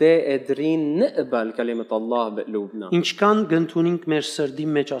قد ايه قادرين نقبل كلمة الله بقلوبنا ինչքան կընդունենք մեր սրդի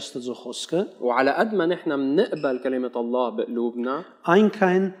մեջ Աստծո խոսքը وعلى قد ما نحن بنقبل كلمة الله بقلوبنا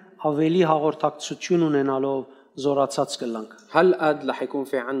այնքան ավելի հաղորդակցություն ունենալով զորացած կլանք هالقد رح يكون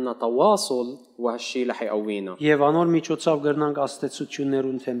في عنا تواصل وهالشي رح يقوينا եւ անոր միջոցով կրնանք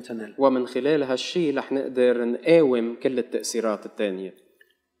աստեցություններուն թեմթնել ومن خلال هالشي رح نقدر نقاوم كل التأثيرات الثانية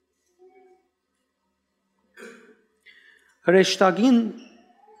հրեշտակին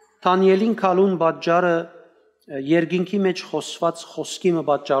Դանիելին քալուն պատճառը երկինքի մեջ խոսված խոսքի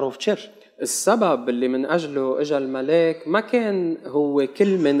պատճառով չէր السبب اللي من أجله إجا الملاك ما كان هو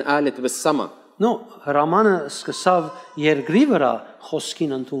كلمة قالت بالسما նո հրամանը սկսավ երկրի վրա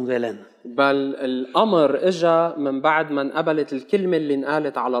խոսքին ընդունվել են بل الأمر إجا من بعد ما انقبلت الكلمة اللي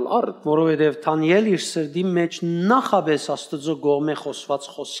انقالت على الأرض որովհետև Դանիել իր սրդի մեջ նախաբես Աստծո գողմե խոսված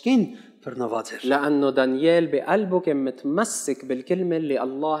խոսքին բռնված էր لأنه دانيال بقلبه كان متمسك بالكلمة اللي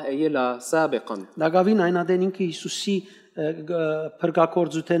الله قايلها سابقا Դակավին այնադեն ինքը Հիսուսի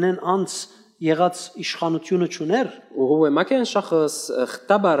փրկակորձութենեն անց եղած իշխանությունը չուներ وهو ما كان شخص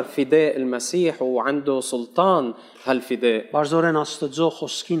اختبر فداء المسيح وعنده سلطان هالفداء բարձորեն Աստծո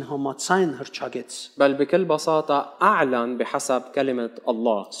խոսքին համաձայն հրճագեց بل بكل بساطة أعلن بحسب كلمة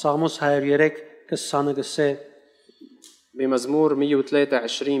الله Սաղմոս 103:20-ը գսե بمزمور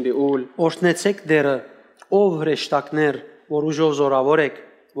 123 بيقول Օրհնեցեք դերը ով հրեշտակներ որ ուժով զորավոր եք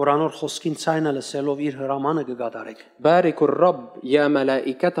որ անոր խոսքին ցայնը լսելով իր հրամանը կգադարեք باركوا الرب يا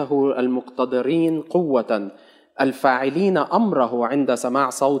ملائكته المقتدرين قوة الفاعلين أمره عند سماع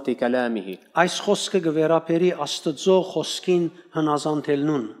صوت كلامه Այս խոսքը գվերապերի Աստծո խոսքին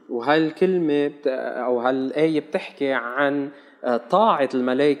հնազանդելնուն وهالكلمة أو هالآية بتحكي عن طاعة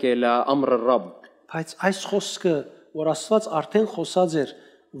الملائكة لأمر الرب. Բայց այս խոսքը, որ Աստված արդեն խոսած էր,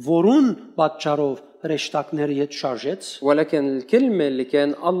 որուն պատճառով հրեշտակները իդ շարժեց, ولكن الكلمة اللي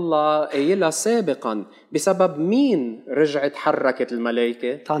كان الله قايلها سابقا بسبب مين رجعت حركت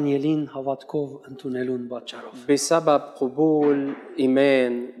الملائكة؟ Դանիելին հավատքով ընդունելուն պատճառով։ بسبب قبول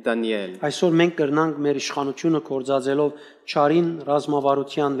إيمان دانيال. Այսօր մենք կրնանք մեր իշխանությունը կորցածելով Չարին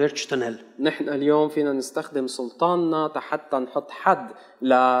ռազմավարության վերջ տնել։ نحن اليوم فينا نستخدم سلطاننا حتى نحط حد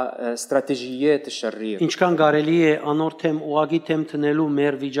لاستراتيجيات الشرير. Ինչքան կարելի է անորթեմ ուղագի թեմ տնելու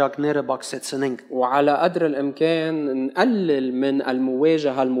մեր վիճակները բացեցնենք։ وعلى قدر الإمكان نقلل من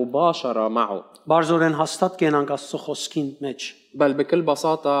المواجهة المباشرة معه. Բարձորեն հաստատ կենանք Աստծո խոսքին մեջ بل بكل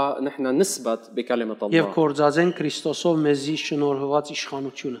بساطة نحن نثبت بكلمة եւ الله կորցածեն Քրիստոսով մեզի շնորհված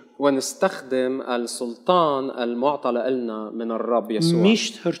իշխանությունը։ ونستخدم السلطان المعطى لنا من الرب يسوع.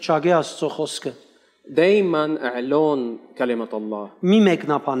 Միշտ հրճագե Աստծո խոսքը։ دايما اعلون كلمة الله. Մի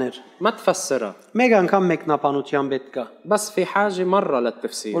մեկնաբաներ։ ما تفسرها Մեկ անգամ մեկնաբանության պետք է, بس في حاجة مرة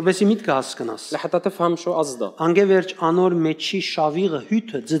للتفسير որովհետեւ միտքը հասկանաս։ لحتى تفهم شو قصدها. Անգևերջ անոր մեջի շավիղը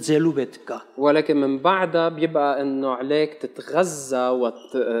հյութը ձձելու պետք է։ ولكن من بعدها بيبقى انه عليك تتغذى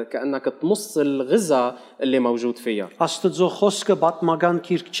كأنك تمص الغذاء اللي موجود فيها. Աստծո խոսքը պատմական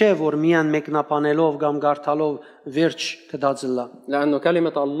քիրք չէ, որ միան մեկնաբանելով կամ գարթալով վերջ կդածլա։ لأنه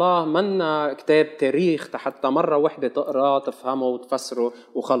كلمة الله منا كتاب تاريخ حتى مرة واحدة تقرأ تفهمه وتفسره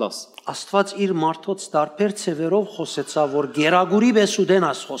وخلص. Աստված իր մարդոց դարբեր ցևերով խոսեցա, որ գերագուրի պես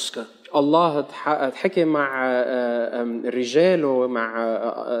ուդենաս խոսքը։ الله تحكي مع رجاله مع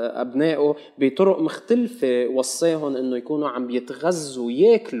أبنائه بطرق مختلفة وصاهم إنه يكونوا عم بيتغذوا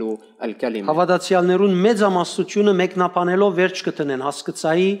ياكلوا الكلمة. Հավատացյալներուն մեծ ամասությունը մեկնաբանելով վերջ կտնեն,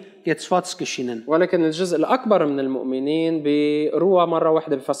 հասկացայի կեցված կշինեն։ ولكن الجزء الأكبر من المؤمنين بيقروها مرة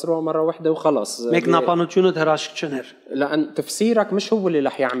واحدة بيفسروها مرة واحدة وخلص. Մեկնաբանությունը հրաշք չներ։ لأن تفسيرك مش هو اللي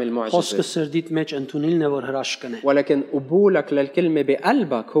رح يعمل Խոսքը معجزة. սրդիտ մեջ ընդունիլն է, որ հրաշքն է։ ولكن قبولك للكلمة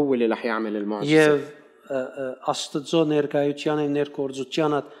بقلبك هو اللي رح يعمل المعجزة. Եվ Աստծո ներկայության եւ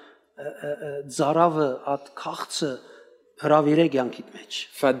ներկործության ծարավը at քաղցը հravirե կյանքիդ մեջ։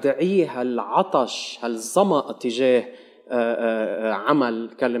 فادعيه هالعطش هالظمأ تجاه عمل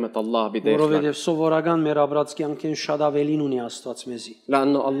كلمة الله بداخلك. Որովհետեւ սովորական մեր ապրած կյանքին շատ ավելին ունի Աստված մեզի։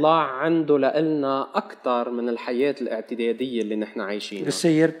 لأنه الله عنده لنا أكثر من الحياة الاعتيادية اللي نحن عايشينها. Գսե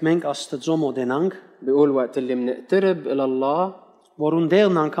երբ մենք Աստծո մոդենանք, بيقول وقت اللي منقترب إلى الله որուն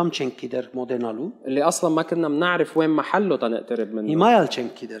դերն անգամ չենք գիտեր մոդենալու, اللي أصلا ما كنا بنعرف وين محله تنقترب منه. հիմա էլ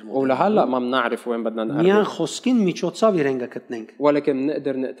չենք գիտեր մոդենալու։ ولهلا ما بنعرف وين بدنا نقرب. Միան խոսքին միջոցով իրենք գտնենք։ ولكن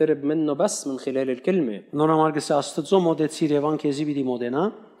بنقدر نقترب منه بس من خلال الكلمة. Նորմալ գսե Աստծո մոդեցիր եւ անկեզի պիտի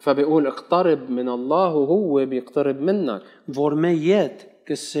մոդենա, فبيقول اقترب من الله وهو بيقترب منك. որ մե յետ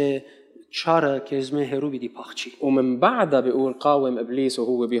գսե չարը քեզմե հերու պիտի փախչի։ ومن بعدها بيقول قاوم إبليس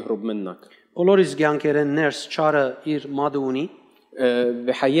وهو بيهرب منك. Բոլորիս ցանկերեն ներս չարը իր մադը ունի,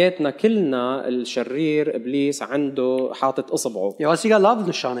 بحياتنا كلنا الشرير إبليس عنده حاطط إصبعه. եւ ասիկա լավ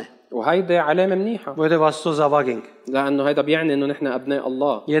նշան է, وهيدا علامة منيحة. որովհետեւ Աստծո զավակ ենք։ لأنه هيدا بيعني إنه نحن أبناء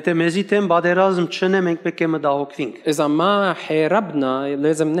الله. Եթե մեզի թեմ բادرազմ չնե, մենք պետք է մտահոգվենք։ إذا ما حاربنا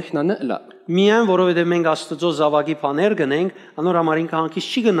لازم نحن نقلق. Միայն որովհետեւ մենք Աստծո զավակի բաներ գնենք, անոր համար ինքը հանկից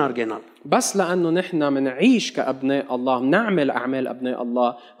չի գնարգենալ։ بس لأنه نحن منعيش كأبناء الله نعمل أعمال أبناء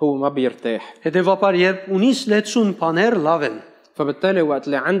الله هو ما بيرتاح. Հետևաբար երբ ունիս լեցուն բաներ լավ են, فبالتالي وقت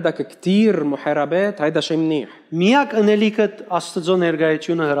اللي عندك كتير محاربات هيدا شيء منيح. միակ ընելիքդ Աստծո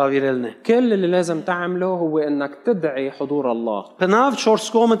ներկայությունը հravirելն է։ كل اللي لازم تعمله هو انك تدعي حضور الله. Բնավ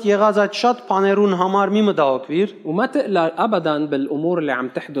 4 կողմդ եղած այդ շատ բաներուն համար մի մտահոգվիր, وما تقلق ابدا بالامور اللي عم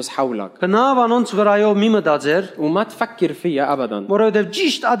تحدث حولك. բնավ անոնց վրայով մի մտածեր, وما تفكر فيها ابدا. որովհետև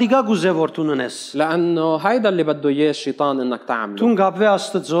ճիշտ ադիգա գուզե որ տուննես։ لانه هيدا اللي بده اياه الشيطان انك تعمله. Տուն գապվե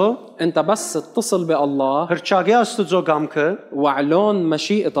Աստծո, انت بس اتصل بالله հրճագե Աստծո գամքը, واعلن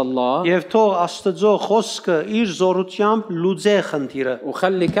مشيئة الله եւ թող Աստծո խոսքը իր զորությամբ լուծե խնդիրը։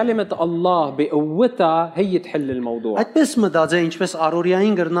 وخلي كلمة الله بقوتها هي تحل الموضوع. Այդպես մտածե, ինչպես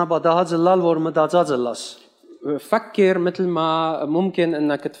Արորիային գրնա բադահածը լալ, որ մտածածը լաս։ فكر مثل ما ممكن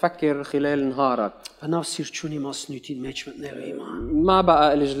انك تفكر خلال نهارك. Բնավ սիրճունի մասնույթի մեջ մտնելու հիմա։ ما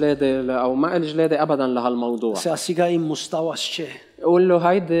بقى الجلادة او ما الجلادة ابدا لهالموضوع. Ասիկա իմ մուստավաս չէ։ قول له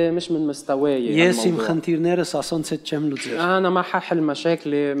هيدي مش من مستواي. Ես իմ խնդիրներս ասոնց հետ չեմ լուծել։ انا ما ححل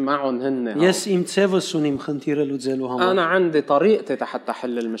مشاكلي معهم هن. Ես իմ ցևս ունիմ խնդիրը լուծելու համար։ انا عندي طريقتي حتى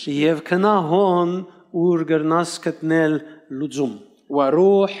احل المشكلة. Եվ քնա հոն ուր գրնաս գտնել լուծում։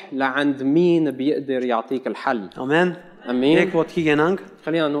 وروح لعند مين بيقدر يعطيك الحل. Ամեն։ امين. Եք ոտքի գնանք,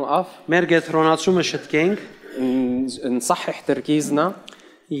 خلينا نوقف մեր գետրոնացումը շտկենք نصحح تركيزنا.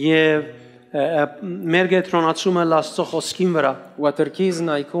 եւ մեր գետրոնացումը լաստո խոսքին վրա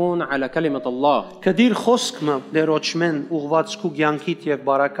وتركيزنا يكون على كلمة الله. կդիր խոսքը դերոճմեն ուղված քու ցանկիտ եւ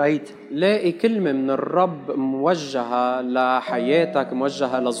բարակայիտ لاقي كلمة من الرب موجهة لحياتك،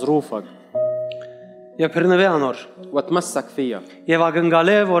 موجهة لظروفك، եւ հրնվե անոր وتمسك فيها. եւ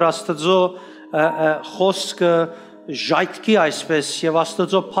ակնկալե որ Աստծո խոսքը ժայթքի այսպես եւ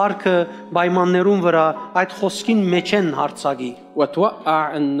Աստծո փառքը պայմաններուն վրա այդ խոսքին մեջ են հարցակի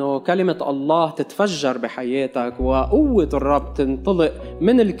وتوقع انه كلمة الله تتفجر بحياتك وقوة الرب تنطلق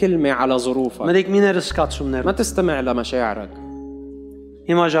من الكلمة على ظروفك. մերիկ միներս կացումներ ما تستمع لمشاعرك.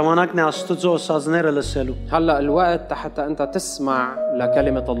 հիմա ժամանակն է Աստծո ասածները լսելու هلا الوقت حتى انت تسمع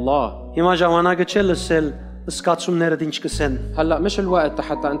لكلمة الله. հիմա ժամանակը չէ լսել սկացումներդ ինչ կսեն هلا مش الوقت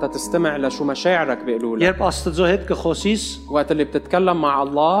حتى انت تستمع لشو مشاعرك بيقولوا لك. երբ Աստծո հետ կխոսիս وقت اللي بتتكلم مع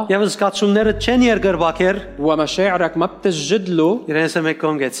الله եւ սկացումներդ չեն երգրբակեր ومشاعرك ما بتسجد له، իրենս է մեկ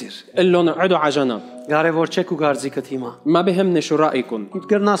կոնգեցիր قل لهم اقعدوا على جنب، կարևոր չէ քու գարձիկդ հիմա ما بهمني شو رأيكم.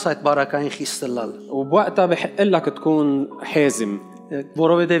 գտնաս այդ բարակային խիստը լալ وبوقتها بحق لك تكون حازم،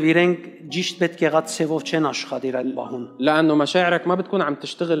 որովհետեւ իրենք ճիշտ պետք եղած ցևով չեն աշխատիր այդ բահուն لأنه مشاعرك ما بتكون عم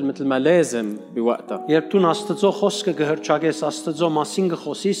تشتغل مثل ما لازم بوقتها. երբ դու Աստծո խոսքը գհրճագես Աստծո մասին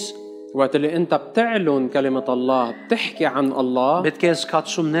գխոսիս وقت اللي انت بتعلن كلمة الله، بتحكي عن الله، պետք է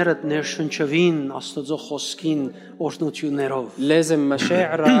սկացումներդ ներշնչվին Աստծո խոսքին օրհնություններով لازم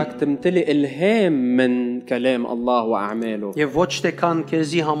مشاعرك تمتلئ إلهام من كلام الله وأعماله، եւ ոչ թե կան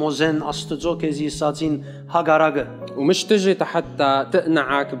քեզի համոզեն Աստծո քեզի ասածին հագարագը ومش تجي حتى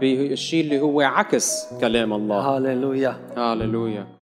تقنعك بالشيء اللي هو عكس كلام الله. հալելույա هاليلويا.